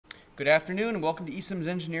Good afternoon and welcome to eSIMS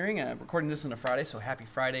Engineering. I'm recording this on a Friday, so happy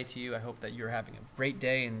Friday to you. I hope that you're having a great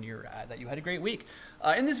day and that you had a great week.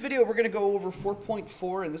 In this video, we're going to go over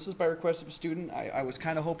 4.4, and this is by request of a student. I was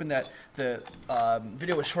kind of hoping that the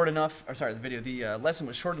video was short enough, or sorry, the lesson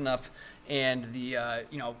was short enough, and a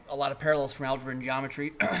lot of parallels from algebra and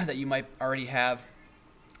geometry that you might already have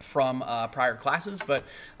from prior classes, but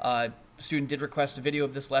the student did request a video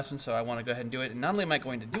of this lesson, so I want to go ahead and do it. And not only am I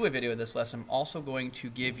going to do a video of this lesson, I'm also going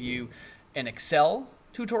to give you an Excel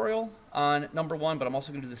tutorial on number one, but I'm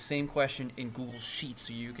also going to do the same question in Google Sheets,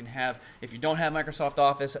 so you can have, if you don't have Microsoft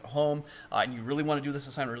Office at home and you really want to do this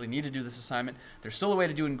assignment, really need to do this assignment, there's still a way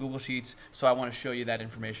to do it in Google Sheets, so I want to show you that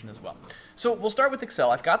information as well. So we'll start with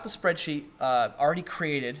Excel. I've got the spreadsheet already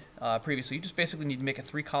created previously. You just basically need to make a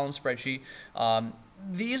 3-column spreadsheet.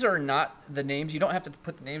 These are not the names. You don't have to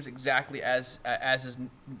put the names exactly as is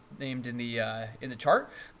named in the chart,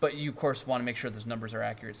 but you of course want to make sure those numbers are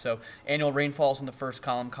accurate. So annual rainfall is in the first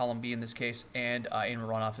column, column B in this case, and annual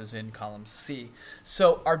runoff is in column C.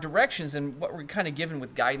 So our directions and what we're kind of given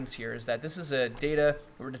with guidance here is that this is a data.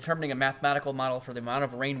 We're determining a mathematical model for the amount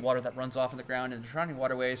of rainwater that runs off in the ground and the surrounding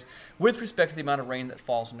waterways with respect to the amount of rain that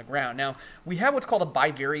falls on the ground. Now, we have what's called a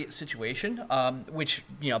bivariate situation, which,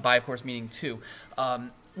 bi of course meaning two,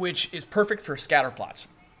 which is perfect for scatterplots.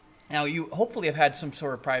 Now, you hopefully have had some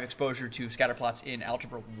sort of prior exposure to scatterplots in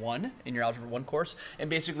Algebra 1, in your Algebra 1 course. And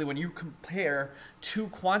basically, when you compare two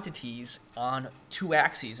quantities on two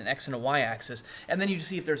axes, an x and a y axis, and then you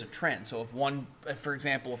see if there's a trend. So if one, for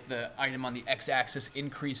example, if the item on the x-axis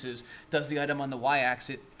increases, does the item on the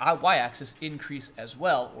y-axis increase as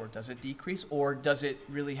well, or does it decrease, or does it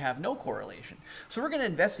really have no correlation? So we're going to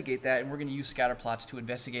investigate that, and we're going to use scatterplots to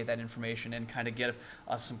investigate that information and kind of get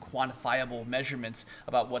some quantifiable measurements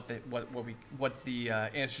about what the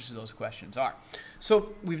answers to those questions are.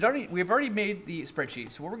 So we've already made the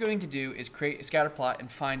spreadsheet. So what we're going to do is create a scatterplot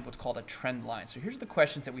and find what's called a trend line. So here's the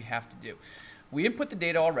questions that we have to do. We input the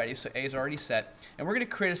data already, so A is already set, and we're going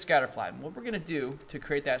to create a scatterplot. And what we're going to do to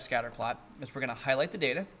create that scatterplot is we're going to highlight the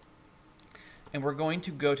data, and we're going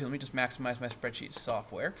to go to, let me just maximize my spreadsheet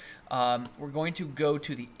software. We're going to go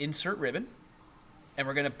to the insert ribbon. And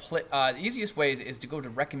we're going to the easiest way is to go to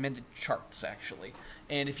recommended charts, actually.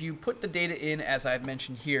 And if you put the data in, as I've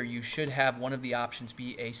mentioned here, you should have one of the options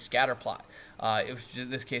be a scatter plot. In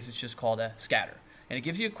this case, it's just called a scatter. And it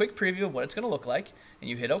gives you a quick preview of what it's going to look like. And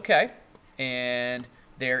you hit OK. And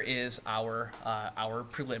there is our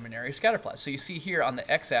preliminary scatter plot. So you see here on the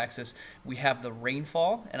x-axis, we have the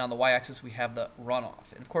rainfall. And on the y-axis, we have the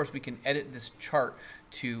runoff. And of course, we can edit this chart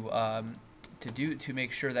to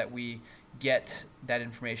make sure that we get that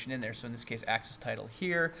information in there. So in this case, axis title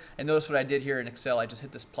here. And notice what I did here in Excel. I just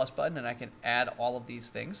hit this plus button and I can add all of these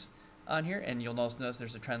things on here. And you'll notice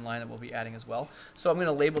there's a trend line that we'll be adding as well. So I'm going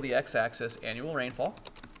to label the x-axis annual rainfall.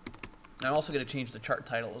 And I'm also going to change the chart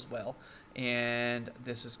title as well. And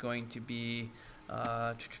this is going to be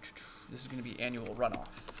annual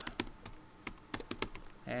runoff.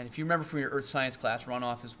 And if you remember from your earth science class,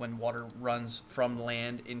 runoff is when water runs from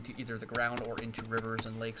land into either the ground or into rivers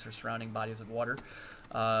and lakes or surrounding bodies of water.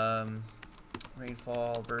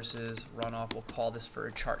 Rainfall versus runoff, we'll call this for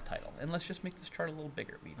a chart title. And let's just make this chart a little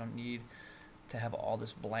bigger. We don't need to have all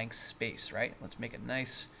this blank space, right? Let's make a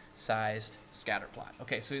nice sized scatter plot.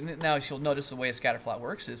 Okay, so now you'll notice the way a scatter plot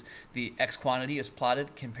works is the x quantity is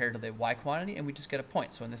plotted compared to the y quantity, and we just get a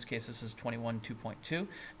point. So in this case, this is 21.2.2.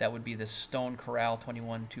 That would be the Stone Corral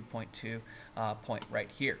 21.2.2 point right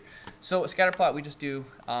here. So a scatter plot we just do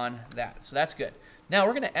on that. So that's good. Now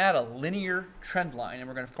we're going to add a linear trend line, and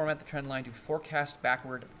we're going to format the trend line to forecast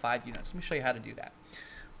backward 5 units. Let me show you how to do that.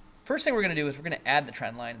 First thing we're going to do is we're going to add the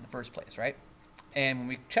trend line in the first place, right? And when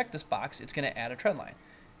we check this box, it's going to add a trend line.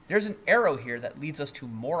 There's an arrow here that leads us to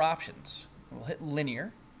more options. We'll hit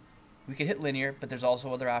linear. We can hit linear, but there's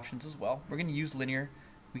also other options as well. We're going to use linear.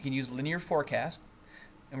 We can use linear forecast,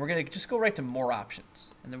 and we're going to just go right to more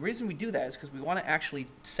options. And the reason we do that is because we want to actually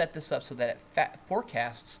set this up so that it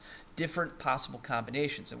forecasts different possible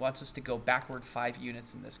combinations. It wants us to go backward 5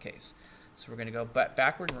 units in this case. So we're going to go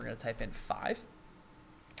backward, and we're going to type in 5.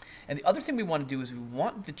 And the other thing we want to do is we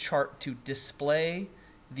want the chart to display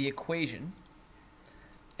the equation,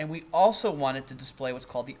 and we also want it to display what's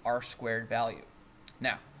called the R-squared value.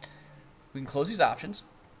 Now, we can close these options,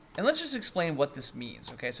 and let's just explain what this means.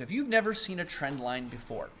 Okay, so if you've never seen a trend line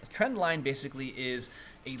before, a trend line basically is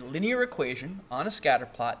a linear equation on a scatter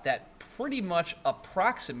plot that pretty much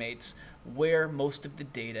approximates where most of the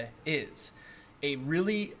data is. A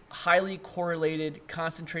really highly correlated,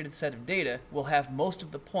 concentrated set of data will have most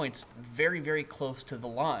of the points very, very close to the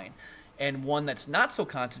line. and one that's not so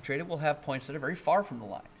concentrated will have points that are very far from the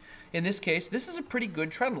line. In this case, this is a pretty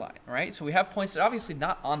good trend line, right? So we have points that are obviously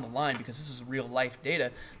not on the line because this is real life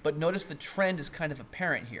data, but notice the trend is kind of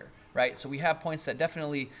apparent here, right? So we have points that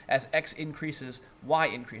definitely, as X increases, Y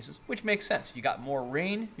increases, which makes sense. You got more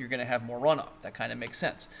rain, you're going to have more runoff. That kind of makes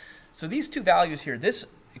sense. So these two values here, this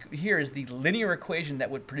here is the linear equation that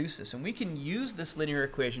would produce this, and we can use this linear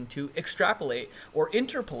equation to extrapolate or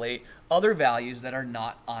interpolate other values that are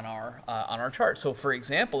not on our chart. So for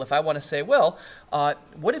example, if I want to say, well,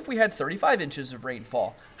 what if we had 35 inches of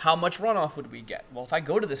rainfall? How much runoff would we get? Well, if I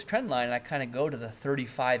go to this trend line and I kind of go to the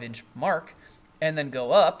 35-inch mark and then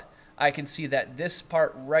go up, I can see that this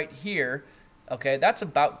part right here, okay, that's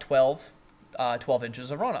about 12 inches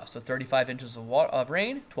of runoff. So 35 inches of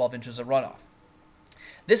rain, 12 inches of runoff.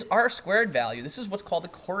 This R squared value, this is what's called the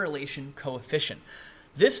correlation coefficient.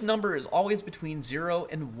 This number is always between 0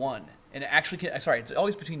 and 1. And it actually, it's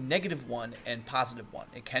always between -1 and +1.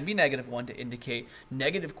 It can be -1 to indicate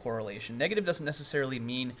negative correlation. Negative doesn't necessarily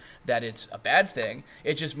mean that it's a bad thing.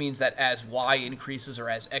 It just means that as Y increases or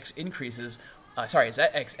as X increases, as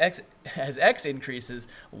X increases,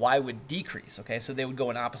 Y would decrease, okay? So they would go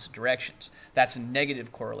in opposite directions. That's a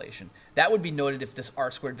negative correlation. That would be noted if this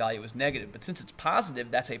R squared value is negative, but since it's positive,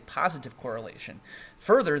 that's a positive correlation.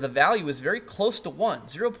 Further, the value is very close to 1.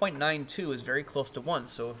 0.92 is very close to 1.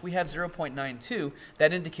 So if we have 0.92,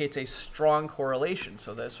 that indicates a strong correlation.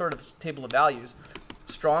 So the sort of table of values,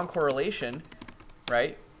 strong correlation,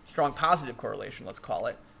 right? Strong positive correlation, let's call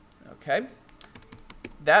it, okay?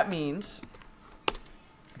 That means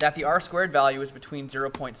that the R squared value is between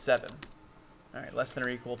 0.7. All right, less than or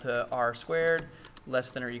equal to R squared, less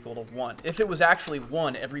than or equal to 1. If it was actually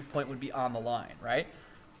 1, every point would be on the line, right?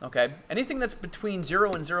 Okay, anything that's between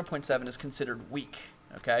 0 and 0.7 is considered weak,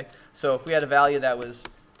 okay? So if we had a value that was,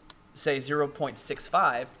 say,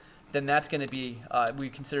 0.65, then that's going to be, we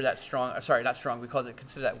consider that strong, not strong, we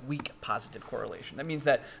consider that weak positive correlation. That means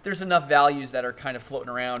that there's enough values that are kind of floating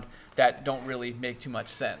around that don't really make too much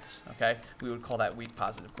sense, okay? We would call that weak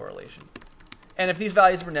positive correlation. And if these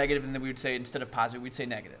values were negative, then we would say, instead of positive, we'd say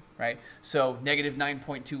negative, right? So negative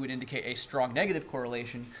 9.2 would indicate a strong negative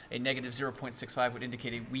correlation. A negative 0.65 would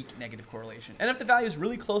indicate a weak negative correlation. And if the value is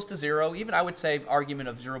really close to 0, even I would say argument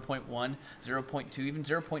of 0.1, 0.2, even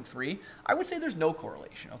 0.3, I would say there's no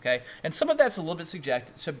correlation, okay? And some of that's a little bit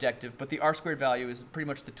subjective, but the R squared value is pretty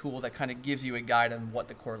much the tool that kind of gives you a guide on what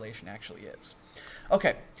the correlation actually is.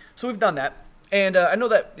 Okay, so we've done that. And I know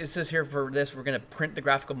that it says here for this, we're going to print the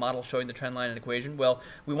graphical model showing the trend line and equation. Well,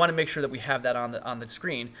 we want to make sure that we have that on the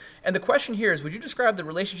screen. And the question here is, would you describe the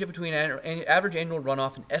relationship between average annual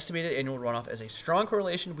runoff and estimated annual runoff as a strong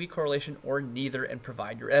correlation, weak correlation, or neither, and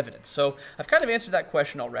provide your evidence? So I've kind of answered that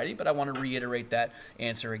question already, but I want to reiterate that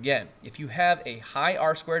answer again. If you have a high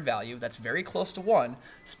R squared value that's very close to 1,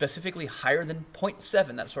 specifically higher than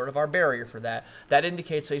 0.7, that's sort of our barrier for that, that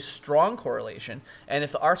indicates a strong correlation. And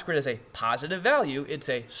if the R squared is a positive value, it's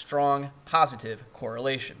a strong positive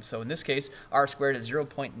correlation. So in this case, R squared is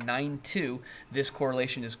 0.92. This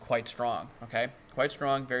correlation is quite strong, okay? Quite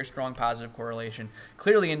strong, very strong positive correlation,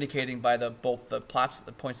 clearly indicating by both the plots,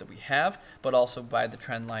 the points that we have, but also by the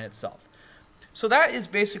trend line itself. So that is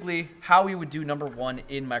basically how we would do number 1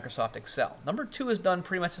 in Microsoft Excel. Number 2 is done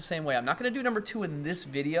pretty much the same way. I'm not going to do number 2 in this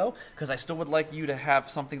video because I still would like you to have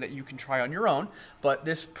something that you can try on your own, but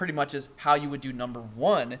this pretty much is how you would do number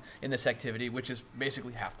 1 in this activity, which is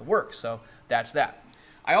basically half the work. So that's that.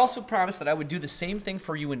 I also promised that I would do the same thing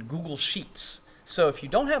for you in Google Sheets. So if you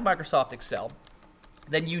don't have Microsoft Excel,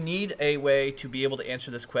 then you need a way to be able to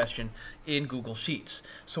answer this question in Google Sheets.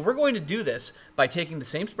 So we're going to do this by taking the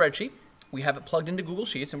same spreadsheet. We have it plugged into Google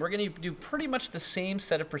Sheets, and we're going to do pretty much the same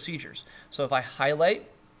set of procedures. So if I highlight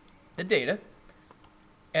the data,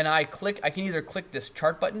 and I can either click this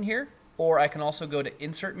chart button here, or I can also go to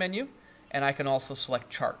Insert menu, and I can also select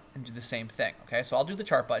Chart and do the same thing. Okay, so I'll do the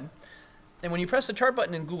chart button. And when you press the chart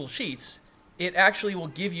button in Google Sheets, it actually will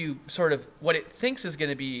give you sort of what it thinks is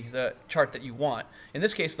going to be the chart that you want. In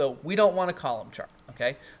this case, though, we don't want a column chart.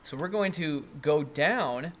 Okay, so we're going to go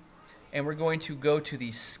down, and we're going to go to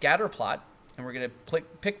the scatter plot, and we're going to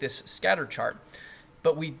pick this scatter chart.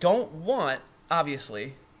 But we don't want,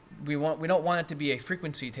 obviously, we don't want it to be a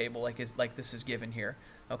frequency table like this is given here.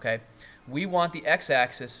 Okay, we want the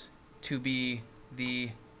x-axis to be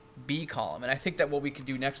the B column, and I think that what we could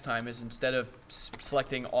do next time is, instead of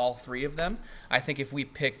selecting all 3 of them, I think if we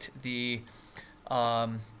picked the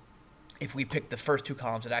first 2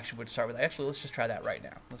 columns, it actually would start with. Actually, let's just try that right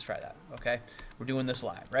now. Let's try that. Okay, we're doing this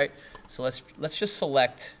live, right? So let's just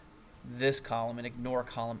select this column and ignore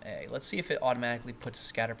column A. Let's see if it automatically puts a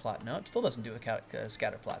scatter plot. No, it still doesn't do a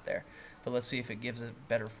scatter plot there. But let's see if it gives a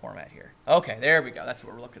better format here. Okay, there we go. That's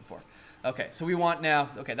what we're looking for. Okay, so we want now,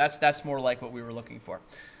 okay, that's more like what we were looking for.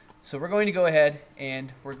 So we're going to go ahead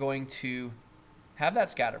and we're going to have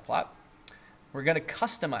that scatter plot. We're going to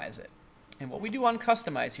customize it. And what we do on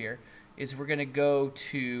customize here is we're going to go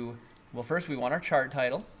to, well, first we want our chart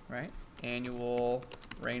title, right? Annual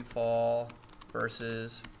rainfall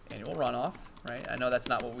versus annual runoff, right? I know that's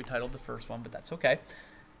not what we titled the first one, but that's okay.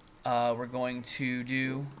 We're going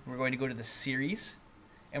to go to the series,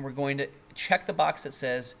 and we're going to check the box that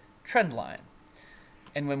says Trendline.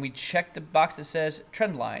 And when we check the box that says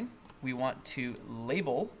Trendline, we want to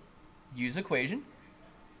label use equation,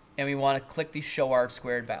 and we want to click the show r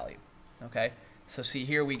squared value. Okay, so see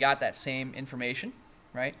here we got that same information,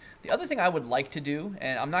 right? The other thing I would like to do,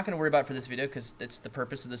 and I'm not going to worry about it for this video because it's the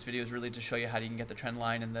purpose of this video is really to show you how you can get the trend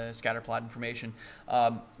line and the scatter plot information.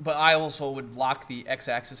 But I also would lock the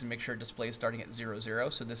x-axis and make sure it displays starting at 0,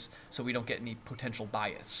 0, so we don't get any potential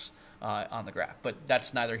bias on the graph. But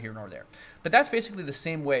that's neither here nor there. But that's basically the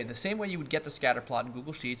same way you would get the scatter plot in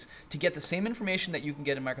Google Sheets. To get the same information that you can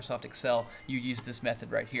get in Microsoft Excel, you use this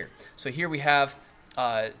method right here. So here we have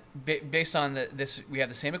based on this, we have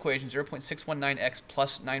the same equation, 0.619x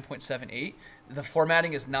plus 9.78. The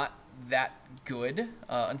formatting is not that good,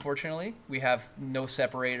 unfortunately. We have no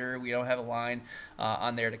separator. We don't have a line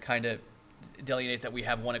on there to kind of delineate that we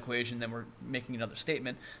have one equation, then we're making another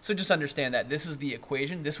statement. So just understand that this is the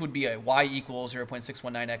equation. This would be a y equals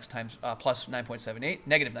 0.619x times plus 9.78,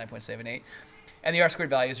 negative 9.78. And the r-squared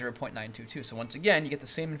value is 0.922. So once again, you get the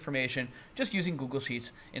same information just using Google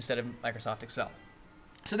Sheets instead of Microsoft Excel.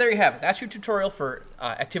 So there you have it. That's your tutorial for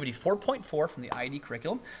activity 4.4 from the IED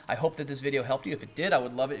curriculum. I hope that this video helped you. If it did, I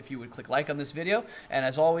would love it if you would click like on this video. And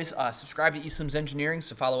as always, subscribe to eSIMS Engineering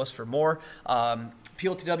to follow us for more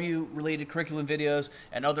PLTW related curriculum videos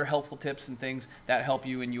and other helpful tips and things that help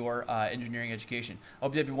you in your engineering education. I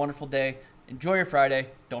hope you have a wonderful day. Enjoy your Friday.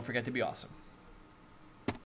 Don't forget to be awesome.